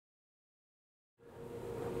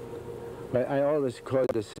I always call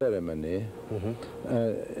it a ceremony.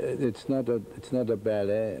 It's not a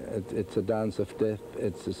ballet. It's a dance of death.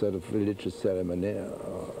 It's a sort of religious ceremony,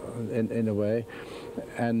 in a way,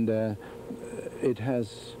 and it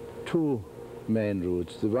has two main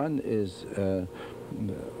roots. The one is,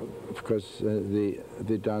 of course,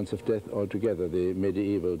 the dance of death altogether, the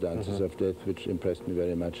medieval dances of death, which impressed me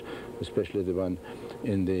very much, especially the one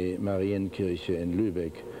in the Marienkirche in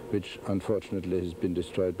Lübeck, which unfortunately has been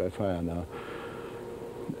destroyed by fire now.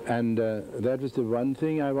 And that was the one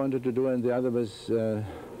thing I wanted to do, and the other was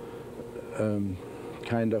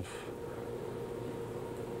kind of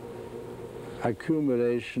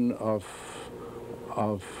accumulation of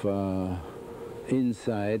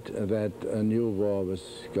insight that a new war was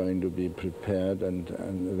going to be prepared, and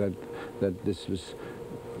that this was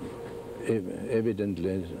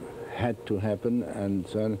evidently had to happen, and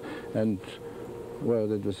so on. And well,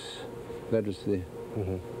 that was the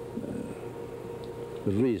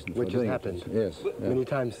reason for which has happened. Yes, many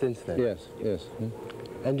times since then. Yes, yes.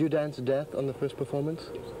 And you danced death on the first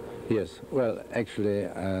performance? Yes. Well, actually,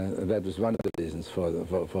 that was one of the reasons for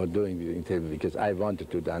doing the Green Table, because I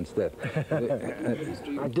wanted to dance death.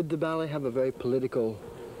 Did the ballet have a very political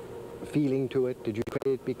feeling to it? Did you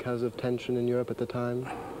create it because of tension in Europe at the time?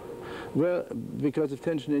 Well, because of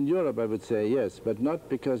tension in Europe, I would say yes, but not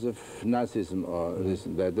because of Nazism or this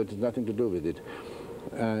and that. That has nothing to do with it.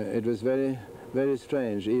 It was very, very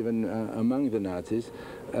strange. Even among the Nazis,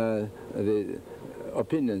 the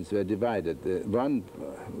opinions were divided.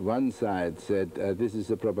 One side said this is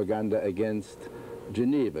a propaganda against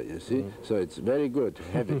Geneva, you see, so it's very good,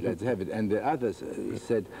 have it, let's have it. And the others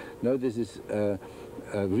said, no, this is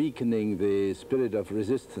weakening the spirit of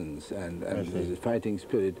resistance and the fighting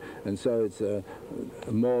spirit, and so it's a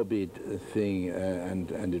morbid thing,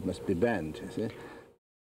 and it must be banned, you see.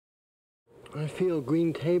 I feel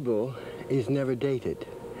Green Table is never dated.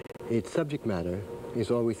 Its subject matter is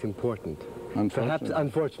always important.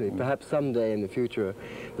 Unfortunately, perhaps someday in the future,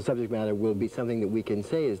 the subject matter will be something that we can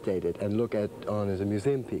say is dated and look on as a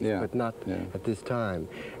museum piece, but not at this time.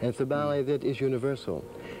 And it's a ballet that is universal,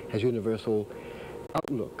 has universal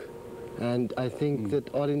outlook. And I think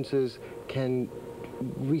that audiences can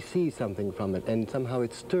receive something from it, and somehow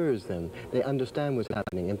it stirs them. They understand what's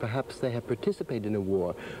happening, and perhaps they have participated in a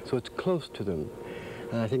war, so it's close to them.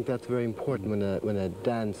 And I think that's very important when a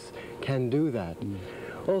dance can do that.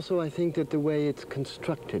 Also, I think that the way it's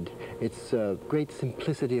constructed, its great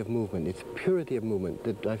simplicity of movement, its purity of movement,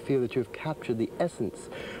 that I feel that you've captured the essence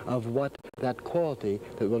of what that quality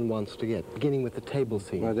that one wants to get, beginning with the table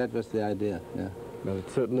scene. Well, that was the idea, yeah. Well,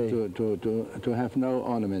 it's certainly... To have no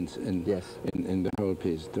ornaments in the whole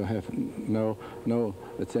piece, to have no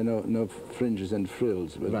let's say no fringes and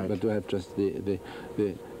frills, but to have just the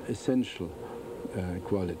essential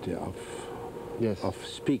quality of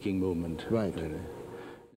speaking movement. Right. Really.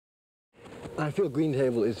 I feel Green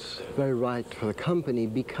Table is very right for the company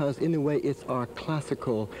because in a way it's our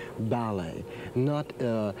classical ballet, not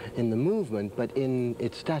in the movement but in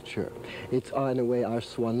its stature. It's in a way our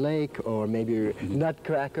Swan Lake or maybe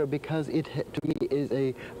Nutcracker, because it to me is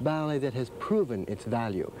a ballet that has proven its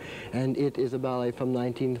value, and it is a ballet from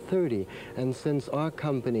 1930, and since our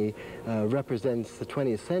company represents the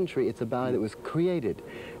 20th century, it's a ballet that was created.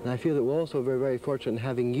 And I feel that we're also very, very fortunate in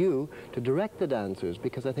having you to direct the dancers,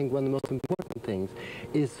 because I think one of the most important things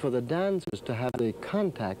is for the dancers to have the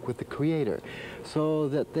contact with the creator so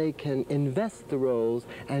that they can invest the roles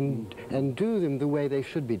and do them the way they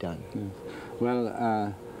should be done. Yes.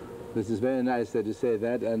 Well, this is very nice that you say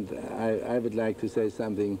that, and I would like to say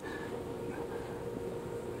something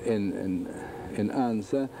in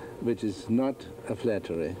answer, which is not a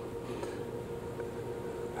flattery.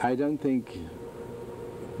 I don't think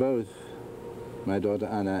both my daughter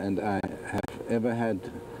Anna and I have ever had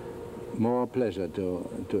more pleasure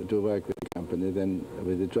to work with the company than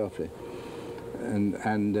with the Joffrey,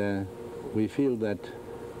 and we feel that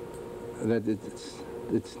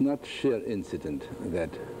it's not sheer incident that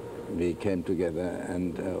we came together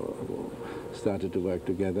and started to work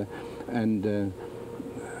together, and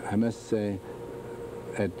I must say,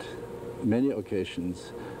 at many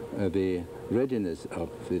occasions, the readiness of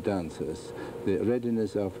the dancers, the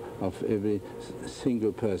readiness of every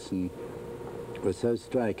single person was so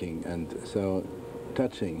striking and so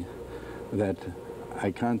touching that I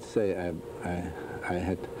can't say I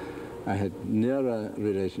had nearer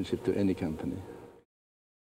relationship to any company.